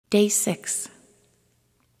Day 6.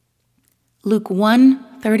 Luke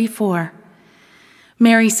 1:34.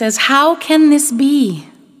 Mary says, "How can this be?"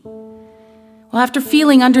 Well, after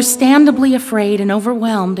feeling understandably afraid and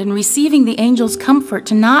overwhelmed and receiving the angel's comfort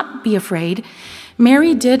to not be afraid,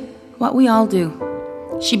 Mary did what we all do.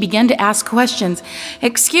 She began to ask questions.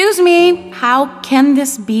 "Excuse me, how can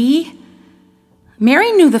this be?"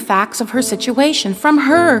 Mary knew the facts of her situation from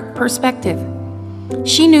her perspective.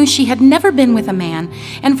 She knew she had never been with a man,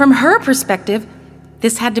 and from her perspective,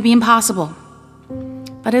 this had to be impossible.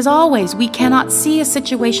 But as always, we cannot see a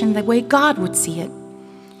situation the way God would see it.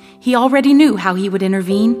 He already knew how he would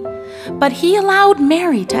intervene, but he allowed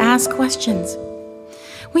Mary to ask questions.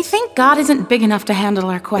 We think God isn't big enough to handle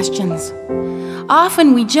our questions.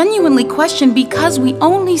 Often we genuinely question because we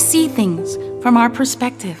only see things from our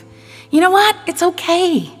perspective. You know what? It's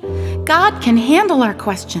okay. God can handle our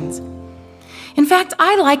questions. In fact,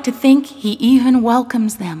 I like to think he even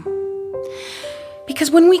welcomes them. Because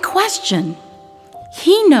when we question,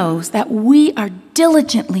 he knows that we are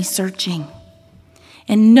diligently searching.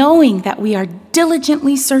 And knowing that we are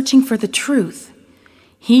diligently searching for the truth,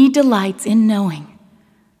 he delights in knowing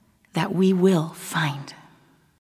that we will find.